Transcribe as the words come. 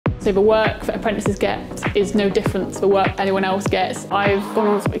So the work that apprentices get is no different to the work anyone else gets. I've gone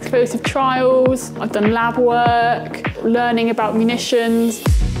on some explosive trials, I've done lab work, learning about munitions.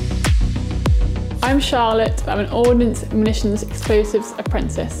 I'm Charlotte, I'm an Ordnance Munitions Explosives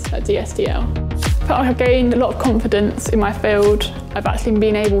apprentice at Dstl. I felt like I've gained a lot of confidence in my field. I've actually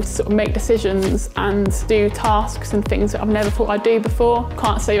been able to sort of make decisions and do tasks and things that I've never thought I'd do before.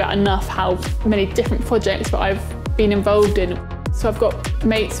 Can't say that enough how many different projects that I've been involved in. So I've got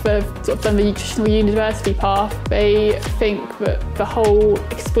mates that have sort of done the traditional university path. They think that the whole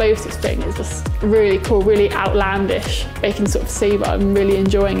explosives thing is just really cool, really outlandish. They can sort of see that I'm really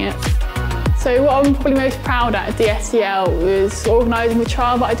enjoying it. So what I'm probably most proud at Dstl was organising the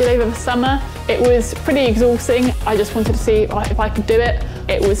trial that I did over the summer. It was pretty exhausting. I just wanted to see if I could do it.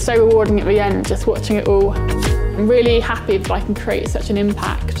 It was so rewarding at the end, just watching it all. I'm really happy that I can create such an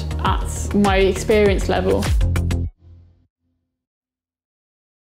impact at my experience level.